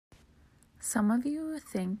Some of you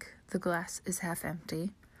think the glass is half empty.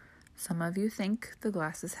 Some of you think the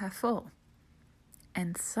glass is half full.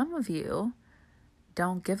 And some of you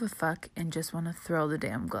don't give a fuck and just want to throw the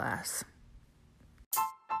damn glass.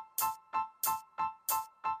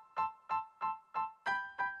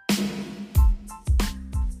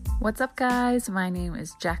 What's up, guys? My name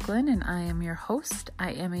is Jacqueline and I am your host.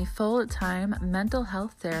 I am a full-time mental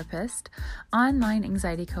health therapist, online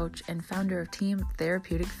anxiety coach, and founder of Team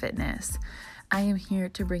Therapeutic Fitness. I am here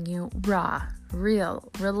to bring you raw,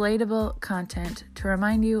 real, relatable content to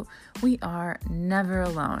remind you we are never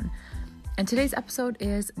alone. And today's episode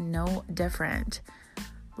is no different.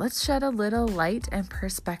 Let's shed a little light and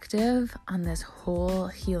perspective on this whole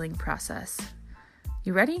healing process.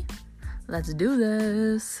 You ready? Let's do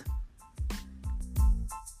this.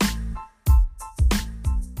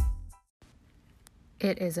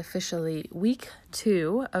 It is officially week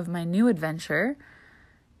 2 of my new adventure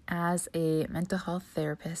as a mental health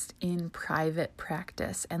therapist in private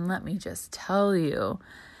practice. And let me just tell you,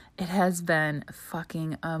 it has been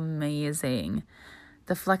fucking amazing.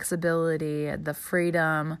 The flexibility, the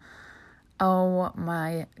freedom. Oh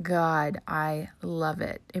my God, I love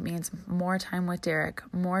it. It means more time with Derek,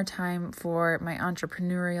 more time for my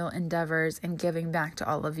entrepreneurial endeavors and giving back to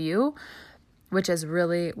all of you, which is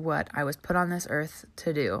really what I was put on this earth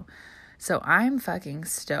to do. So I'm fucking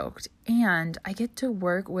stoked. And I get to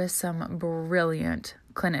work with some brilliant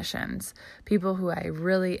clinicians, people who I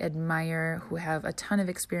really admire, who have a ton of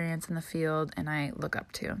experience in the field and I look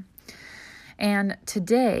up to. And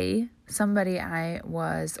today, somebody I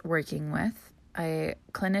was working with, a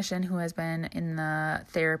clinician who has been in the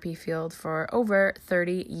therapy field for over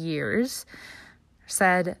 30 years,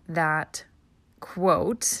 said that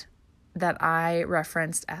quote that I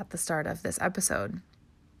referenced at the start of this episode.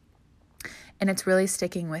 And it's really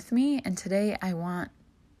sticking with me. And today I want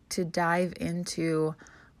to dive into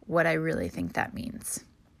what I really think that means.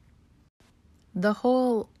 The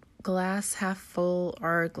whole glass half full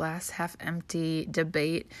or glass half empty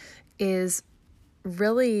debate is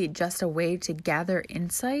really just a way to gather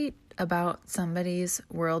insight about somebody's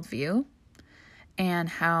worldview and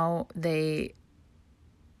how they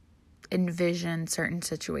envision certain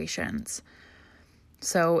situations.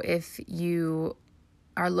 So if you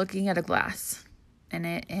are looking at a glass and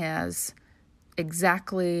it has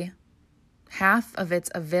exactly half of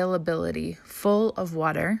its availability full of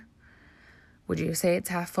water, would you say it's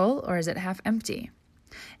half full or is it half empty?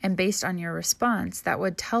 And based on your response, that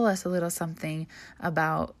would tell us a little something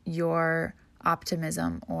about your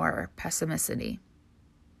optimism or pessimisticity.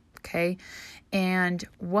 Okay? And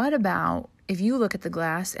what about if you look at the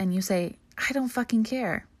glass and you say, I don't fucking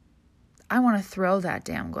care. I want to throw that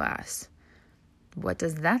damn glass. What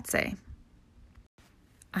does that say?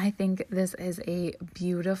 I think this is a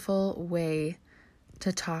beautiful way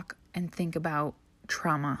to talk and think about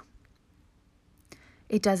trauma.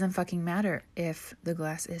 It doesn't fucking matter if the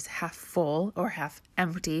glass is half full or half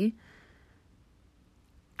empty.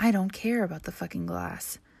 I don't care about the fucking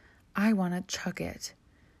glass. I want to chuck it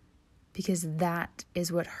because that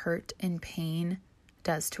is what hurt and pain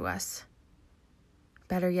does to us.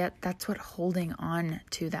 Better yet, that's what holding on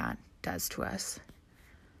to that does to us.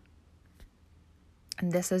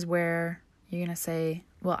 And this is where you're going to say,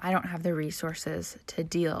 well, I don't have the resources to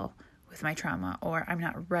deal with my trauma, or I'm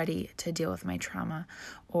not ready to deal with my trauma,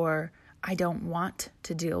 or I don't want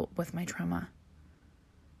to deal with my trauma.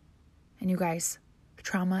 And you guys,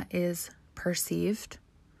 trauma is perceived.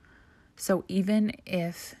 So even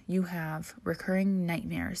if you have recurring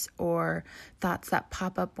nightmares or thoughts that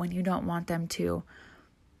pop up when you don't want them to,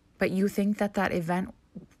 but you think that that event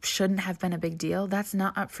shouldn't have been a big deal, that's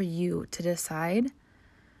not up for you to decide,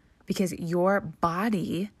 because your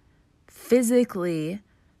body physically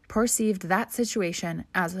perceived that situation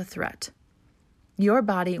as a threat. Your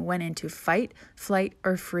body went into fight, flight,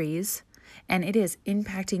 or freeze, and it is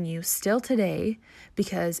impacting you still today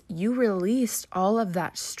because you released all of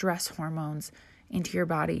that stress hormones into your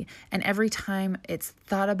body. And every time it's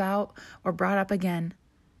thought about or brought up again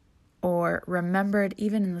or remembered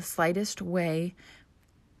even in the slightest way,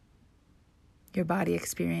 your body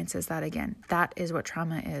experiences that again. That is what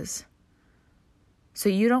trauma is. So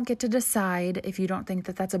you don't get to decide if you don't think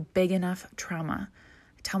that that's a big enough trauma.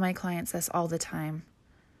 I tell my clients this all the time.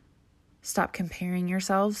 Stop comparing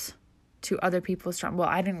yourselves to other people's trauma. Well,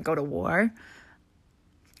 I didn't go to war.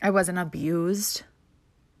 I wasn't abused.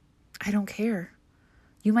 I don't care.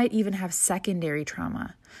 You might even have secondary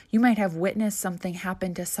trauma. You might have witnessed something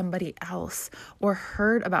happen to somebody else or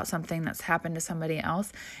heard about something that's happened to somebody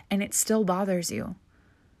else, and it still bothers you.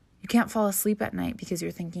 You can't fall asleep at night because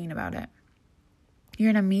you're thinking about it. You're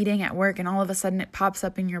in a meeting at work and all of a sudden it pops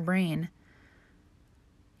up in your brain.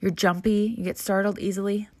 You're jumpy, you get startled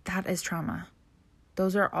easily. That is trauma.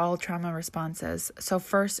 Those are all trauma responses. So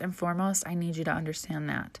first and foremost, I need you to understand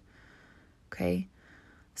that. Okay?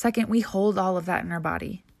 Second, we hold all of that in our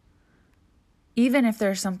body. Even if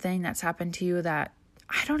there's something that's happened to you that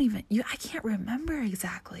I can't remember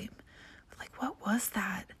exactly. Like, what was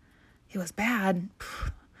that? It was bad.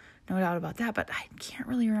 No doubt about that, but I can't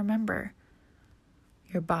really remember.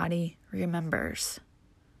 Your body remembers.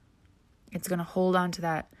 It's going to hold on to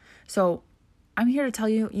that. So I'm here to tell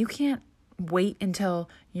you, you can't wait until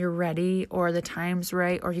you're ready or the time's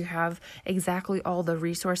right or you have exactly all the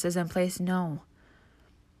resources in place. No,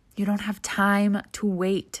 you don't have time to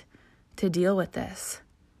wait to deal with this.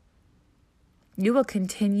 You will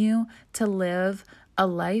continue to live a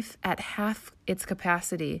life at half its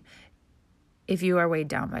capacity if you are weighed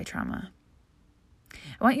down by trauma.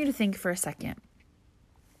 I want you to think for a second.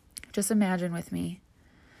 Just imagine with me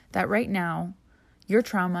that right now, your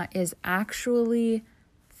trauma is actually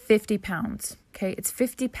 50 pounds, okay? It's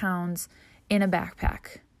 50 pounds in a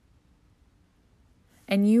backpack.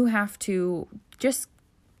 And you have to just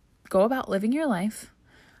go about living your life,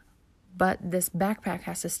 but this backpack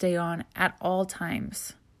has to stay on at all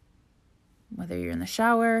times. Whether you're in the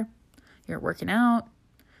shower, you're working out,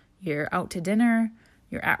 you're out to dinner,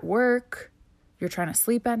 you're at work, you're trying to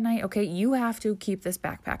sleep at night, okay? You have to keep this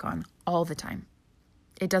backpack on all the time.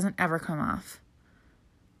 It doesn't ever come off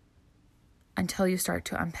until you start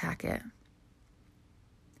to unpack it.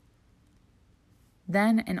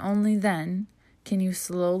 Then and only then can you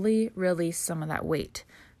slowly release some of that weight,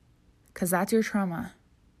 because that's your trauma.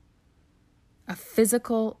 A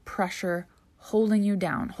physical pressure holding you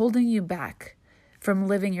down, holding you back from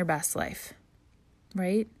living your best life,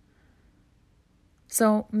 right?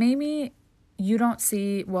 So maybe you don't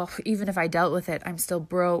see, well, even if I dealt with it, I'm still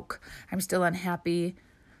broke, I'm still unhappy.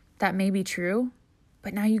 That may be true,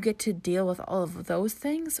 but now you get to deal with all of those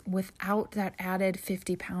things without that added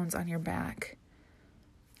 50 pounds on your back.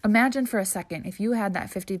 Imagine for a second, if you had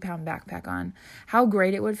that 50-pound backpack on, how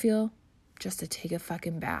great it would feel just to take a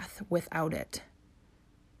fucking bath without it.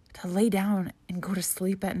 To lay down and go to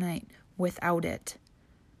sleep at night without it.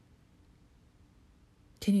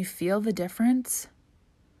 Can you feel the difference?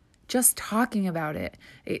 Just talking about it,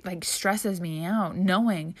 it like stresses me out,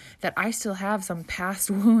 knowing that I still have some past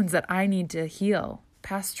wounds that I need to heal,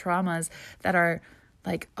 past traumas that are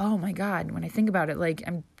like, oh my God, when I think about it, like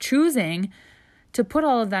I'm choosing to put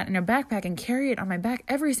all of that in a backpack and carry it on my back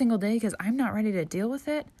every single day because I'm not ready to deal with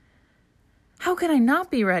it. How can I not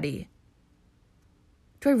be ready?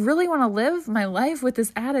 Do I really want to live my life with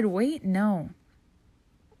this added weight? No.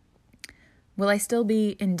 Will I still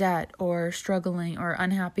be in debt or struggling or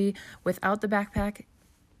unhappy without the backpack?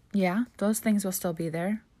 Yeah, those things will still be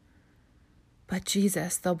there. But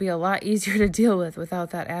Jesus, they'll be a lot easier to deal with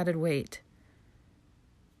without that added weight.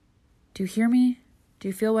 Do you hear me? Do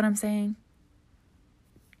you feel what I'm saying?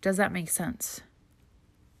 Does that make sense?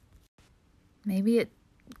 Maybe it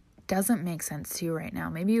doesn't make sense to you right now.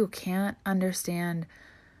 Maybe you can't understand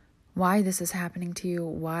why this is happening to you,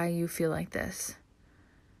 why you feel like this.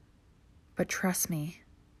 But trust me,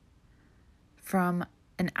 from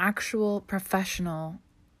an actual professional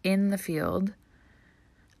in the field,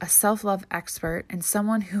 a self-love expert, and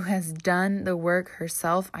someone who has done the work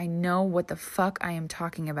herself, I know what the fuck I am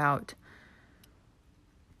talking about.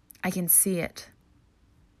 I can see it.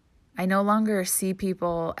 I no longer see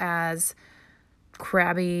people as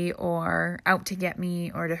crabby or out to get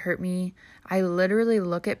me or to hurt me. I literally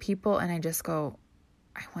look at people and I just go,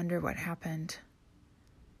 I wonder what happened.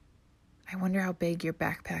 I wonder how big your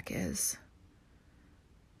backpack is.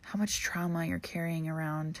 How much trauma you're carrying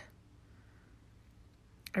around.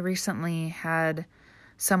 I recently had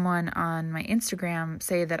someone on my Instagram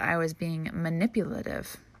say that I was being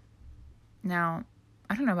manipulative. Now,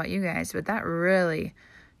 I don't know about you guys, but that really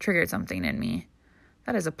triggered something in me.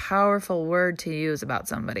 That is a powerful word to use about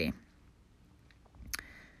somebody.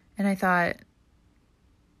 And I thought,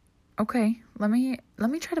 okay, let me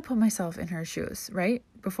try to put myself in her shoes, right?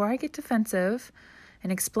 Before I get defensive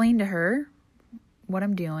and explain to her what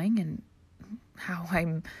I'm doing and how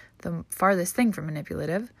I'm the farthest thing from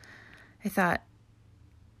manipulative, I thought,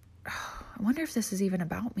 oh, I wonder if this is even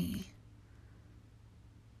about me.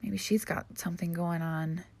 Maybe she's got something going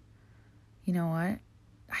on. You know what?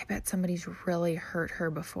 I bet somebody's really hurt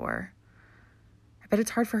her before. I bet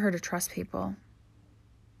it's hard for her to trust people,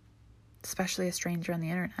 especially a stranger on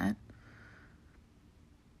the internet.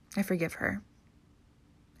 I forgive her.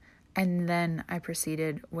 And then I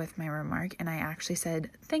proceeded with my remark, and I actually said,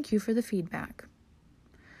 thank you for the feedback.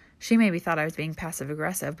 She maybe thought I was being passive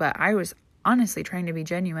aggressive, but I was honestly trying to be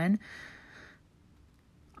genuine.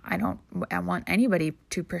 I want anybody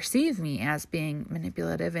to perceive me as being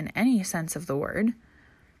manipulative in any sense of the word.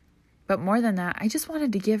 But more than that, I just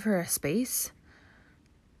wanted to give her a space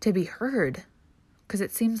to be heard, because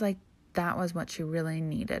it seems like that was what she really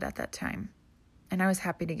needed at that time. And I was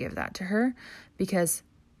happy to give that to her because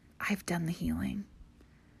I've done the healing.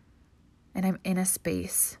 And I'm in a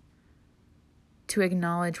space to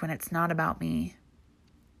acknowledge when it's not about me.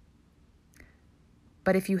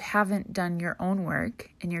 But if you haven't done your own work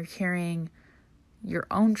and you're carrying your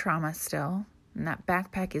own trauma still, and that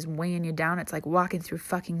backpack is weighing you down, it's like walking through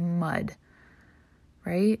fucking mud,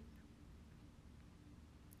 right?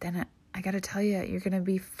 Then I gotta tell you, you're gonna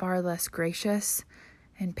be far less gracious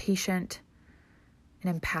and patient and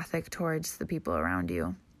empathic towards the people around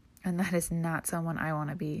you. And that is not someone I want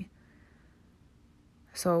to be.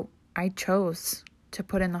 So I chose to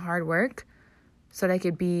put in the hard work so that I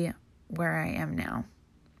could be where I am now.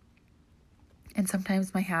 And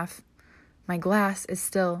sometimes my glass is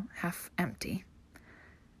still half empty.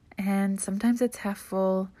 And sometimes it's half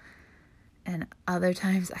full. And other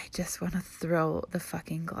times I just want to throw the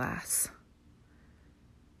fucking glass.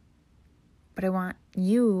 But I want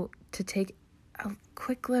you to take a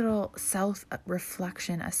quick little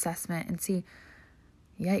self-reflection assessment and see,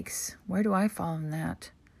 yikes, where do I fall in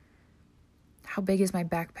that? How big is my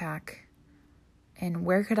backpack? And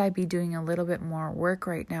where could I be doing a little bit more work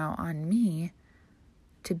right now on me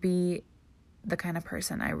to be the kind of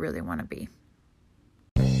person I really want to be?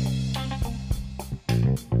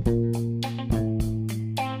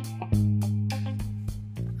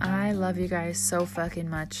 I love you guys so fucking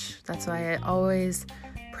much. That's why I always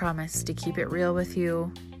promise to keep it real with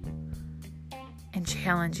you and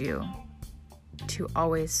challenge you to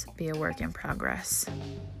always be a work in progress.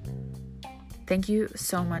 Thank you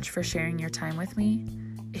so much for sharing your time with me.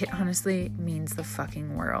 It honestly means the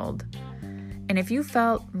fucking world. And if you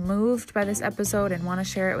felt moved by this episode and want to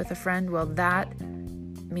share it with a friend, well, that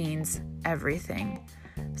means everything.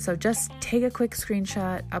 So just take a quick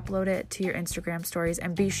screenshot, upload it to your Instagram stories,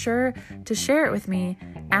 and be sure to share it with me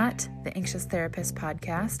at the Anxious Therapist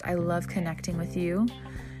Podcast. I love connecting with you,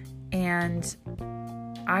 and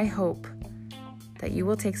I hope that you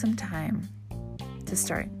will take some time to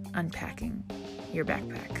start unpacking your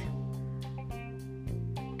backpack.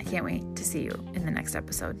 I can't wait to see you in the next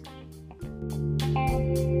episode.